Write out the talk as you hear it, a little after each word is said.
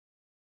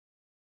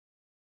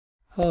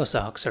Horse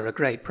arcs are a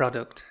great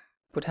product,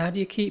 but how do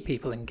you keep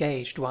people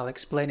engaged while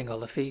explaining all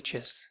the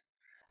features?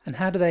 And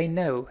how do they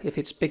know if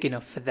it's big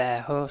enough for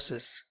their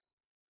horses?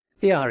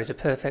 VR is a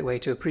perfect way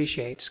to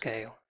appreciate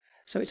scale,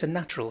 so it's a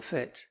natural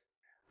fit.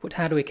 But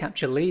how do we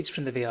capture leads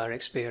from the VR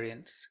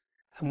experience?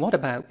 And what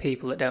about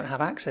people that don't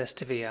have access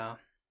to VR?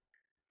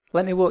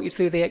 Let me walk you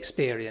through the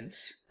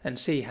experience and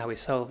see how we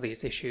solve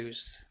these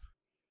issues.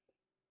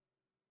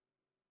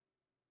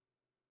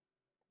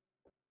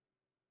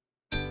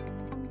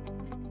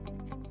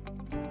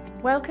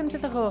 Welcome to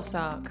the Horse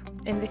Arc.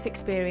 In this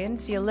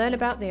experience, you'll learn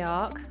about the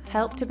arc,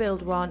 help to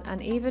build one, and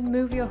even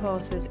move your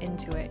horses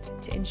into it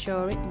to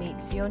ensure it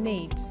meets your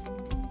needs.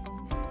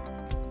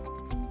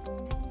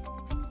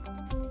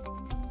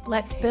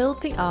 Let's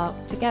build the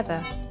arc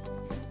together.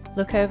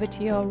 Look over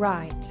to your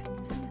right.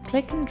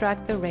 Click and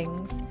drag the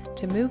rings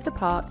to move the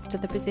parts to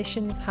the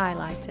positions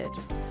highlighted.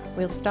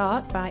 We'll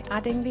start by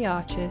adding the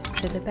arches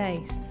to the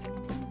base.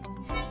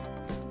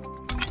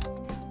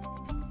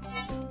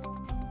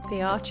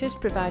 The arches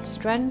provide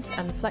strength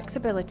and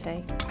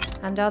flexibility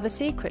and are the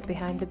secret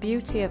behind the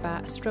beauty of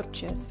our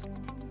structures.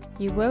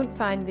 You won't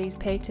find these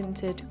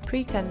patented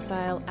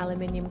pre-tensile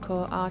aluminium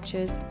core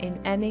arches in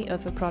any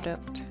other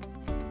product.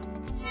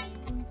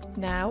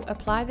 Now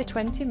apply the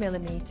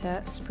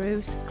 20mm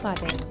spruce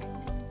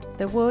cladding.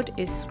 The wood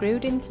is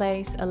screwed in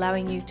place,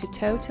 allowing you to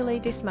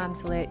totally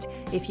dismantle it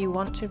if you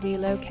want to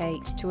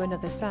relocate to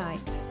another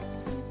site.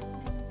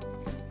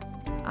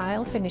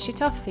 I'll finish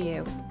it off for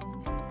you.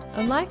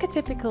 Unlike a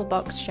typical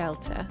box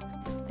shelter,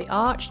 the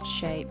arched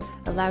shape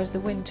allows the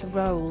wind to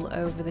roll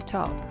over the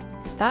top.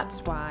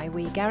 That's why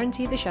we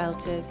guarantee the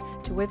shelters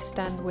to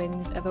withstand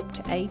winds of up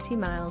to 80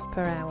 miles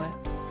per hour.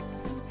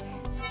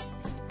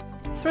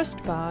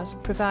 Thrust bars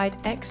provide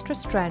extra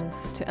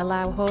strength to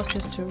allow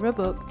horses to rub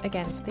up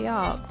against the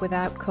arc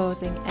without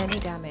causing any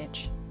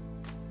damage.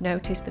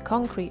 Notice the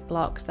concrete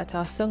blocks that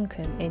are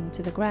sunken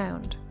into the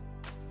ground.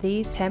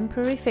 These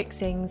temporary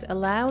fixings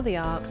allow the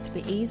arcs to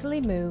be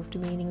easily moved,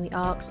 meaning the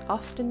arcs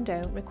often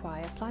don't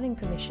require planning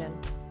permission.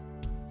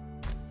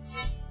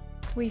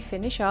 We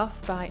finish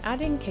off by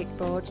adding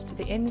kickboards to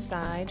the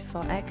inside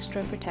for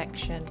extra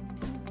protection.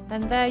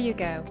 And there you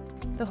go,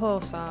 the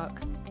horse arc.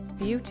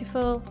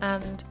 Beautiful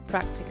and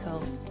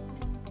practical.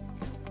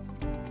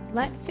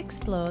 Let's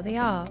explore the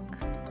arc.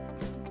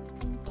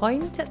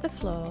 Point at the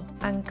floor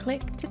and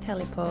click to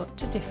teleport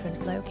to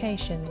different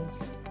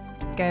locations.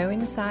 Go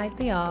inside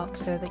the arc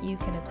so that you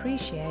can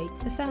appreciate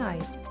the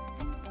size.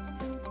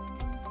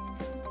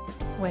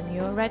 When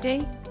you're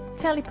ready,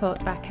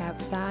 teleport back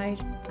outside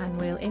and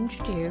we'll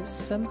introduce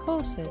some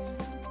horses.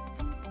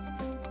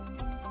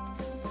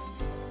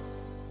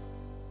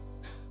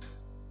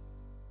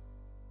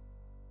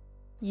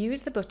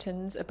 Use the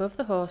buttons above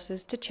the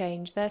horses to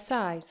change their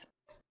size.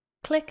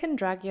 Click and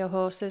drag your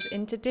horses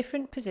into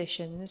different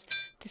positions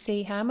to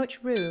see how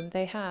much room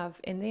they have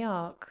in the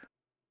arc.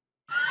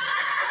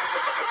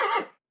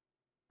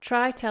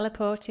 Try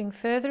teleporting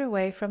further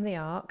away from the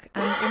arc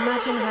and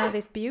imagine how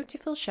this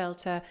beautiful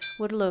shelter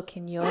would look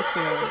in your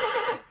field.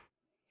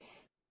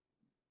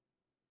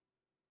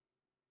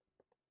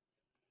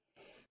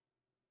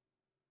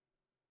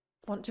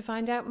 Want to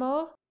find out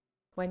more?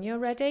 When you're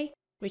ready,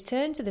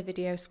 return to the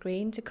video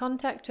screen to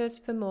contact us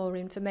for more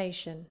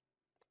information.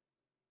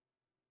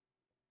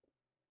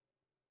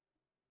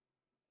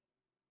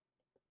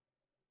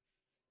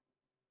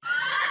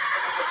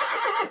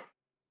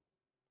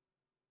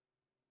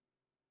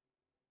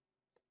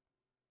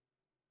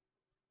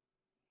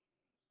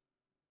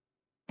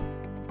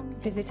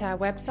 Visit our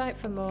website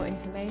for more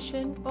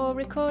information or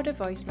record a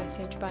voice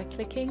message by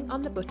clicking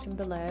on the button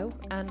below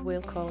and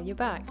we'll call you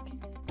back.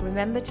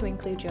 Remember to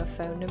include your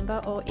phone number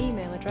or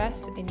email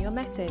address in your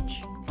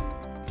message.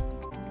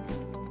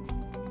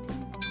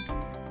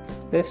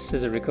 This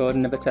is a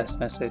recording of a test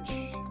message.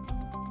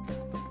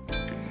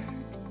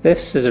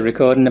 This is a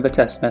recording of a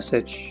test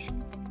message.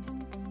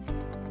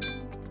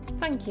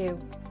 Thank you.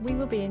 We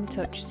will be in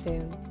touch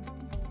soon.